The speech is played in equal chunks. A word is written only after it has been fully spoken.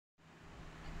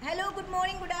Hello, good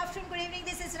morning, good afternoon, good evening.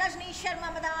 This is Rajni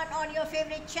Sharma Madan on your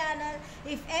favorite channel.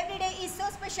 If every day is so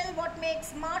special, what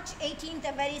makes March 18th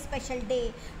a very special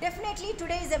day? Definitely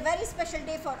today is a very special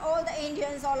day for all the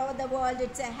Indians all over the world.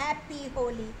 It's a happy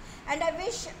Holi. And I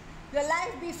wish your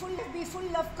life be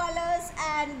full of colors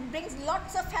and brings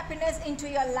lots of happiness into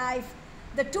your life.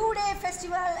 The two-day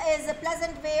festival is a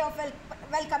pleasant way of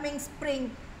welcoming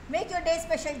spring. Make your day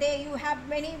special day. You have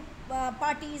many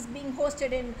parties being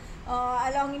hosted in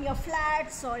along in your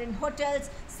flats or in hotels.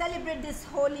 Celebrate this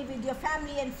Holi with your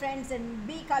family and friends and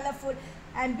be colorful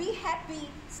and be happy.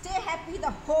 Stay happy the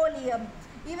whole year.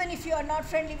 Even if you are not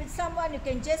friendly with someone, you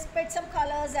can just spread some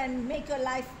colors and make your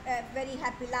life a very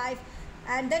happy life.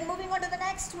 And then moving on to the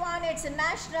next one, it's a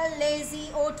National Lazy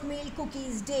Oatmeal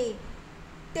Cookies Day.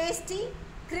 Tasty,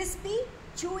 crispy,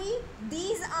 chewy,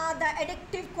 these are the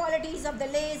addictive qualities of the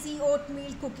lazy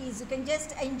oatmeal cookies. You can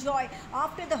just enjoy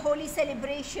after the Holi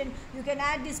celebration. You can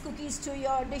add these cookies to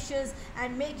your dishes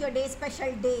and make your day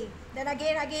special day. Then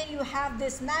again you have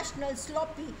this National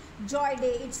Sloppy Joy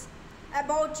Day. It's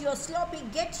about your sloppy.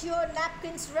 Get your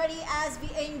napkins ready as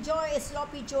we enjoy a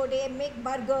sloppy joy day. Make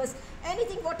burgers,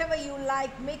 anything whatever you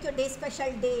like, make your day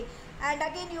special day. And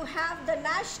again you have the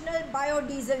National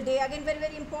Biodiesel Day. Again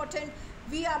very important.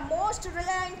 We are most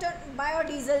reliant on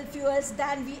biodiesel fuels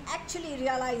than we actually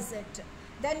realize it.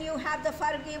 Then you have the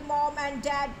Forgive Mom and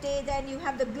Dad Day. Then you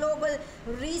have the Global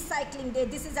Recycling Day.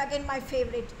 This is again my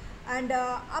favorite. And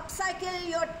upcycle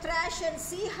your trash and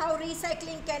see how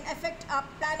recycling can affect our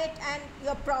planet and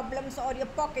your problems or your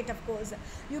pocket, of course.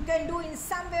 You can do in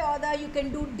some way or other. You can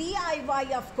do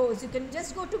DIY, of course. You can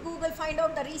just go to Google, find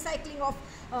out the recycling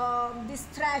of this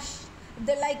trash.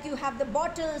 Like you have the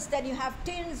bottles, then you have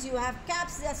tins, you have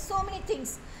caps. There are so many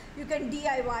things you can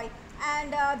DIY.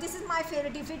 And this is my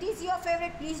favorite. If it is your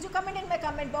favorite, please do comment in my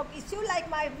comment box. If you like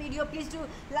my video, please do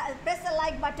press the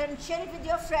like button, share it with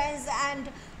your friends, and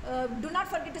do not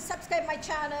forget to subscribe my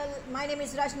channel. My name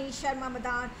is Rajni Sharma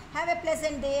Madan. Have a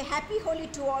pleasant day. Happy Holi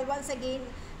to all once again.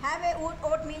 Have a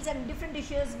oatmeals and different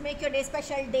dishes. Make your day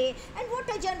special day. And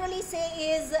what I generally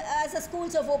say is, as the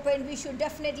schools have opened, we should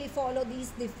definitely follow these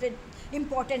different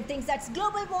important things. That's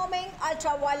global warming,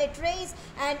 ultraviolet rays,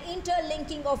 and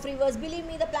interlinking of rivers. Believe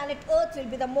me, the planet Earth will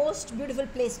be the most beautiful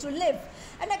place to live.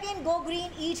 And again, go green,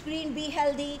 eat green, be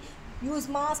healthy, use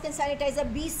mask and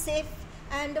sanitizer, be safe.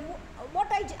 And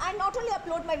what I not only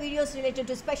upload my videos related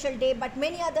to special day, but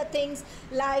many other things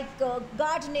like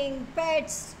gardening,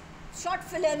 pets, short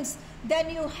films.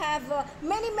 Then you have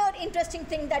many more interesting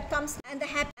things that comes. And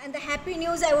the happy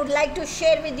news I would like to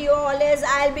share with you all is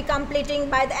I'll be completing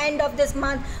by the end of this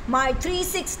month my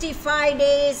 365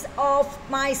 days of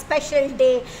my special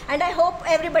day, and I hope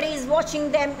everybody is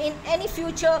watching them in any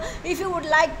future. If you would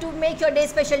like to make your day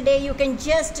special day, you can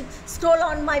just scroll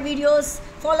on my videos,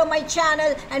 follow my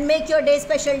channel, and make your day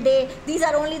special day. These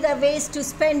are only the ways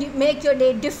to make your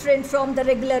day different from the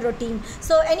regular routine.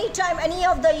 So anytime, any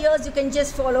of the years, you can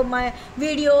just follow my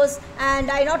videos. And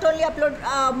I not only upload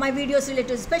my videos related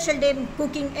to special day,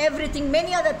 cooking, everything,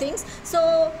 many other things.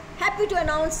 So happy to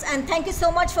announce, and thank you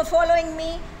so much for following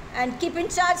me, and keep in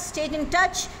touch, stay in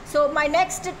touch. So my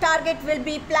next target will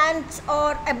be plants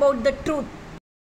or about the truth.